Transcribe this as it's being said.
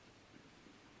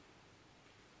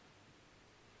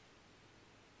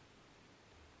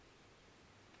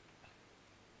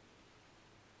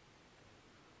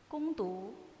恭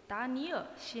读达尼尔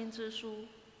先知书。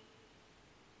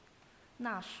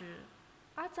那时，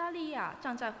阿匝利亚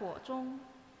站在火中，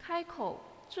开口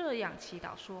这样祈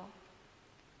祷说：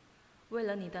为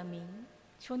了你的名，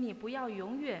求你不要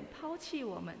永远抛弃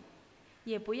我们，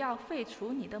也不要废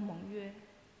除你的盟约。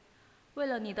为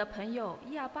了你的朋友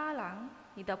亚巴郎，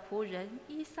你的仆人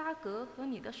依撒格和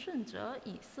你的圣者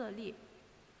以色列，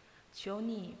求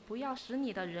你不要使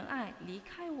你的仁爱离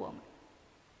开我们，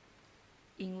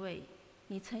因为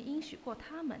你曾应许过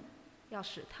他们，要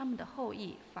使他们的后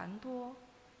裔繁多，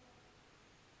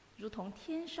如同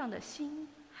天上的星，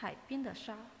海边的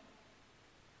沙。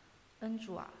恩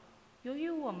主啊，由于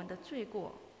我们的罪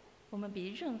过，我们比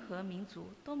任何民族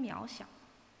都渺小。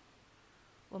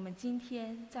我们今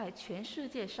天在全世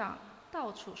界上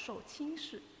到处受轻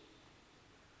视。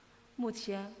目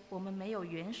前我们没有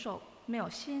元首，没有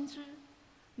先知，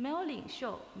没有领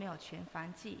袖，没有全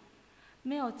燔祭，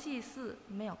没有祭祀，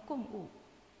没有供物，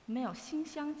没有馨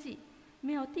香祭，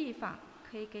没有地方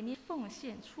可以给你奉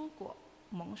献初果，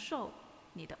蒙受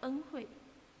你的恩惠。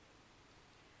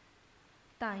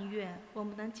但愿我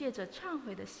们能借着忏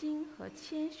悔的心和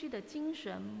谦虚的精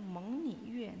神蒙你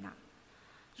悦纳，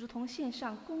如同献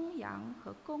上公羊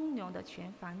和公牛的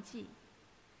全燔祭，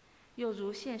又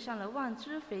如献上了万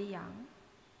只肥羊，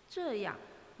这样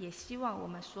也希望我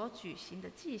们所举行的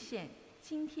祭献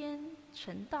今天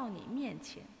呈到你面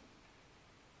前，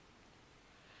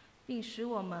并使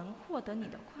我们获得你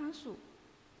的宽恕，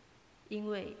因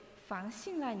为凡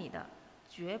信赖你的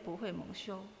绝不会蒙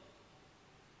羞。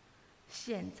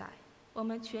现在我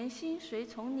们全心随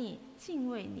从你，敬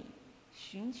畏你，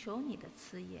寻求你的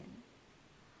慈言，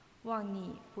望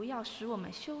你不要使我们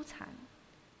羞惭。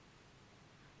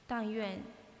但愿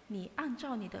你按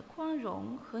照你的宽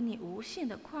容和你无限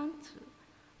的宽慈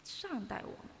善待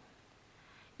我们，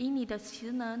以你的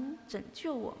慈能拯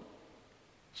救我们。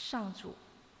上主，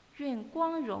愿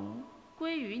光荣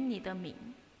归于你的名。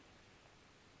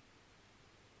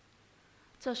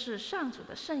这是上主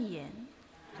的圣言。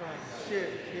感谢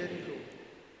天主。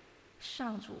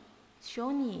上主，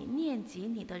求你念及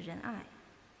你的仁爱。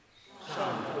上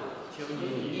主，求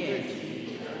你念及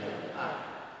你的仁爱。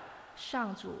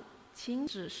上主，请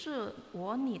指示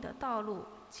我你的道路，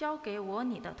交给我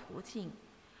你的途径。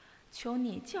求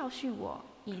你教训我，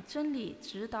以真理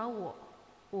指导我，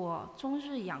我终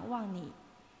日仰望你，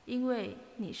因为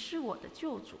你是我的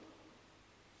救主。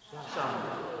上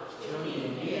主，求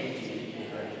你念及你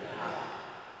的仁爱。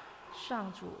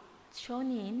上主，求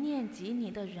你念及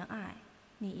你的仁爱，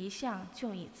你一向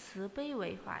就以慈悲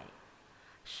为怀。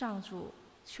上主，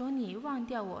求你忘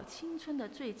掉我青春的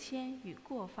罪愆与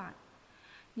过犯，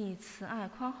你慈爱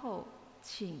宽厚，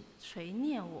请垂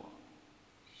念我。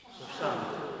上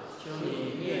主，求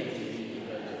你念及你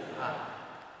的仁爱。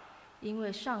因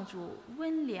为上主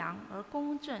温良而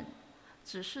公正，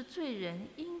指示罪人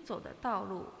应走的道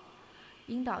路，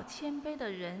引导谦卑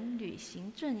的人履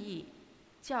行正义，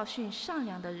教训善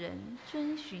良的人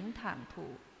遵循坦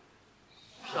途。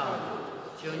上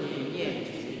主，求你念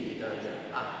及你的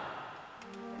仁爱。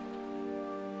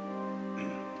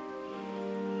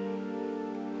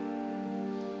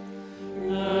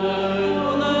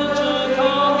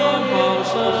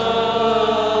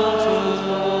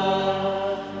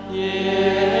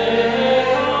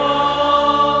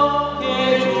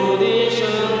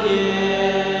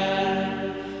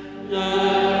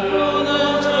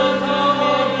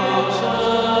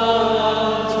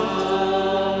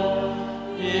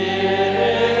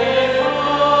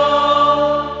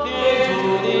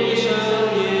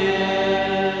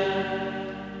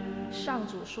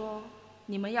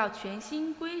你们要全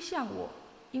心归向我，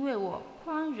因为我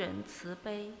宽仁慈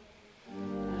悲。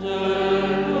人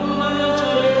不能只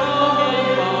靠面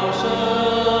包生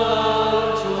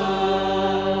存，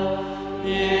也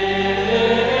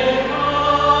靠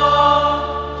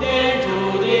天主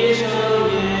的圣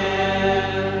言。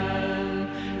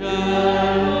人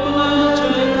不能只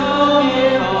靠面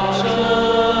包生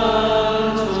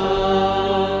存，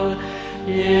也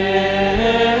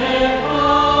靠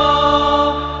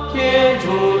天主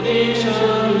的圣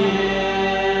言。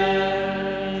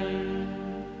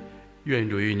愿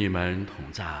主与你们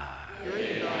同在。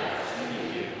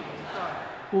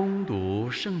恭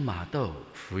读圣马窦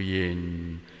福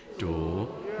音，主，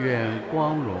愿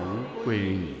光荣归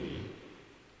于你。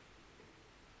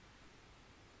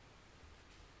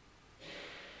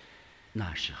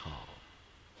那时候，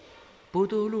伯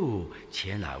多禄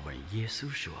前来问耶稣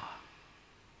说：“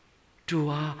主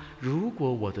啊，如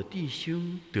果我的弟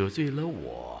兄得罪了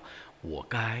我，我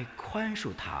该宽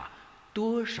恕他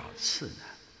多少次呢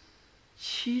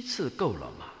？7次够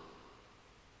了吗？”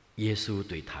耶稣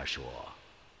对他说：“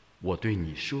我对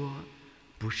你说，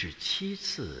不是7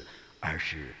次，而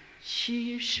是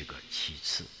70个7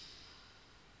次。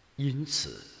因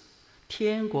此，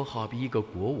天国好比一个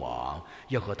国王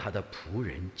要和他的仆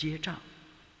人结账，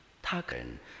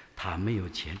他没有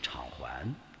钱偿还，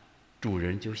主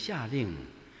人就下令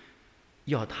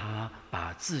要他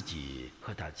把自己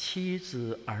和他妻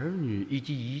子、儿女以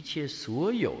及一切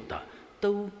所有的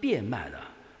都变卖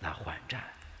了来还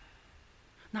债。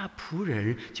那仆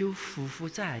人就俯伏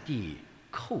在地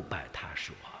叩拜他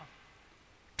说：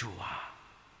主啊，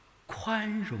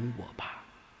宽容我吧，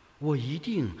我一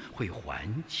定会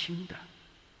还清的。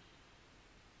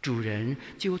主人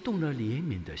就动了怜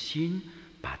悯的心，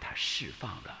把他释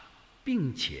放了，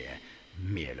并且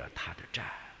免了他的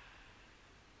债。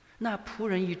那仆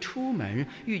人一出门，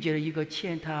遇见了一个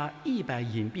欠他100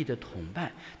银币的同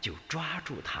伴，就抓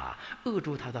住他，扼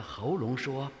住他的喉咙，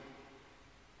说：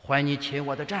还你欠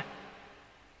我的债。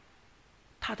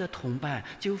他的同伴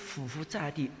就俯伏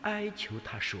在地哀求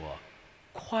他说：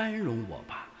宽容我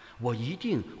吧，我一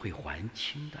定会还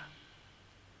清的。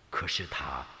可是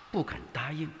他不肯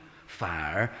答应，反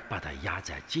而把他押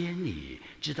在监里，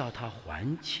直到他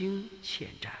还清欠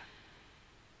债。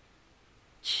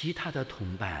其他的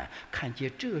同伴看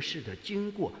见这事的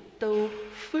经过，都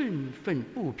愤愤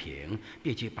不平，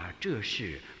便去把这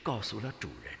事告诉了主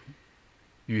人。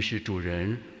于是主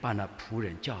人把那仆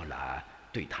人叫来，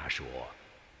对他说：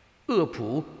恶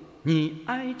仆，你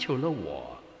哀求了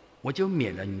我，我就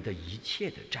免了你的一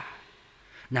切的债。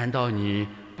难道你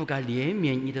不该怜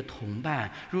悯你的同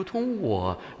伴，如同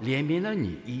我怜悯了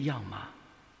你一样吗？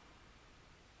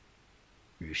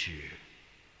于是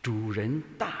主人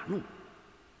大怒，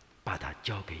把他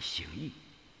交给刑役，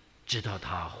直到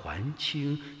他还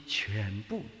清全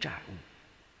部债务。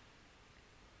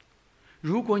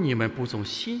如果你们不从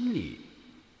心里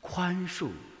宽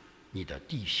恕你的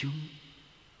弟兄，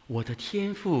我的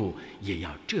天父也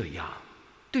要这样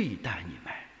对待你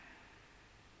们。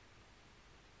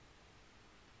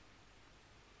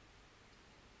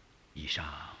以上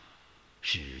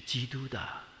是基督的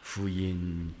福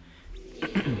音。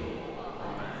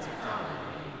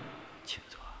请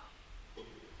坐。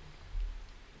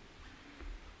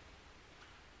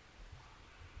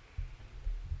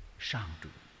上主，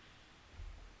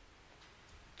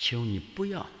求你不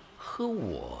要和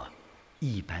我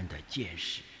一般的见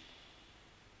识，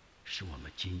是我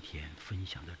们今天分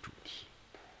享的主题。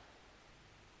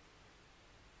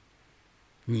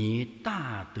你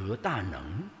大德大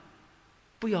能，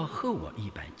不要和我一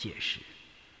般见识，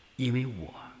因为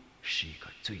我是一个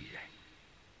罪人。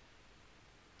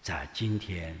在今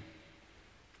天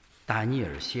达尼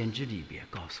尔先知里边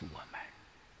告诉我们，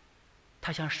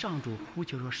他向上主呼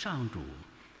求说：上主，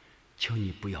求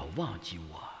你不要忘记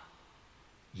我，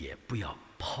也不要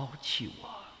抛弃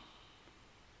我。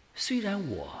虽然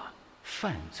我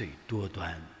犯罪多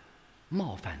端，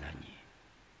冒犯了你，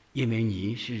因为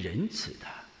你是仁慈的，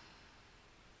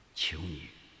求你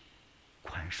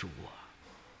宽恕我。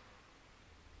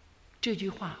这句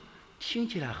话听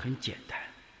起来很简单，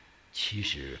其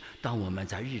实当我们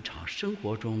在日常生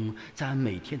活中，在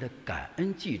每天的感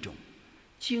恩祭中，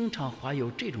经常怀有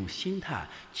这种心态，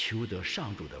求得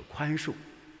上主的宽恕，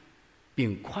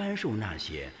并宽恕那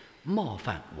些冒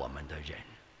犯我们的人，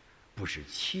不是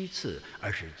7次，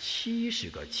而是70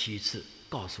个7次。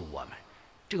告诉我们，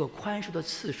这个宽恕的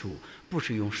次数不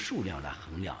是用数量来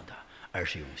衡量的，而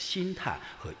是用心态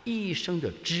和一生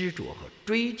的执着和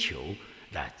追求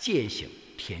来践行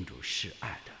天主是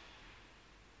爱的。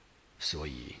所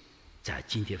以在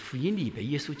今天福音里边，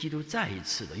耶稣基督再一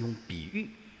次的用比喻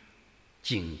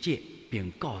警戒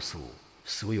并告诉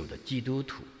所有的基督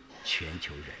徒，全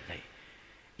球人类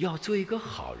要做一个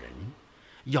好人，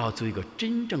要做一个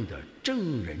真正的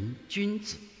正人君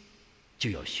子，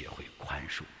就要学会宽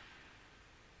恕。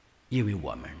因为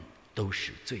我们都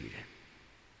是罪人，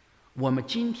我们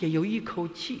今天有一口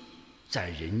气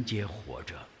在人间活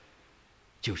着，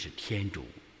就是天主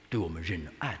对我们仁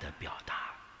爱的表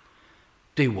达，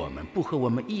对我们不和我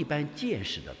们一般见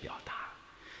识的表达。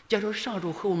假如上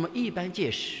主和我们一般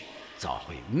见识，早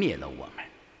会灭了我们，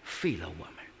废了我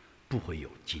们，不会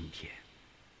有今天。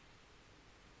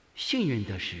幸运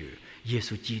的是，耶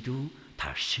稣基督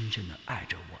他深深地爱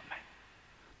着我们。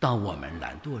当我们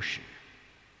懒惰时，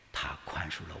他宽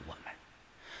恕了我们；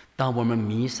当我们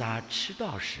弥撒迟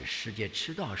到时，时间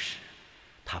迟到时，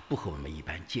他不和我们一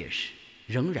般见识，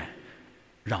仍然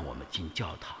让我们进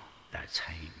教堂来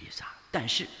参与弥撒。但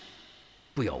是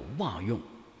不要妄用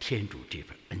天主这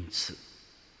份恩赐，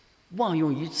妄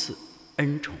用一次，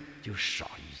恩宠就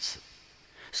少一次。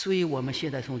所以我们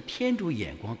现在从天主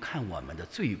眼光看我们的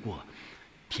罪过，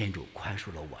天主宽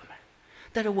恕了我们。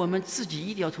但是我们自己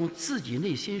一定要从自己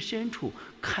内心深处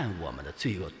看我们的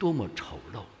罪恶多么丑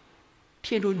陋。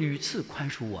天主屡次宽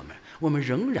恕我们，我们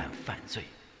仍然犯罪。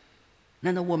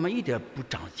难道我们一点不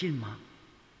长进吗？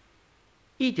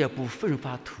一点不奋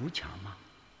发图强吗？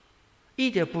一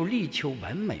点不力求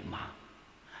完美吗？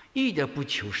一点不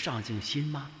求上进心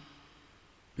吗？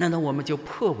难道我们就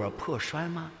破碗破摔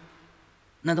吗？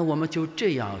难道我们就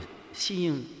这样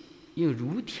心硬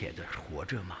如铁的活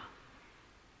着吗？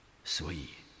所以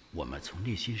我们从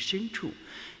内心深处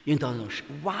应当是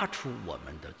挖出我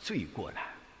们的罪过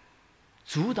来，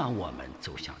阻挡我们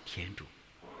走向天主，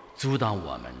阻挡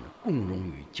我们共荣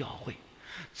于教会，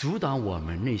阻挡我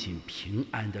们内心平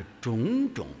安的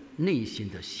种种内心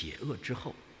的邪恶之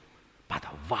后，把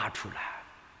它挖出来。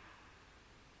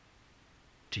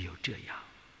只有这样，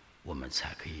我们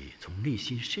才可以从内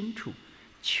心深处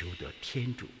求得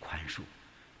天主宽恕，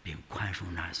并宽恕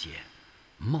那些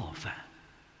冒犯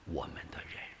我们的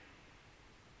人。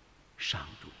上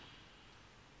主，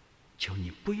求你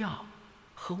不要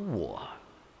和我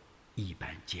一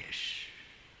般见识。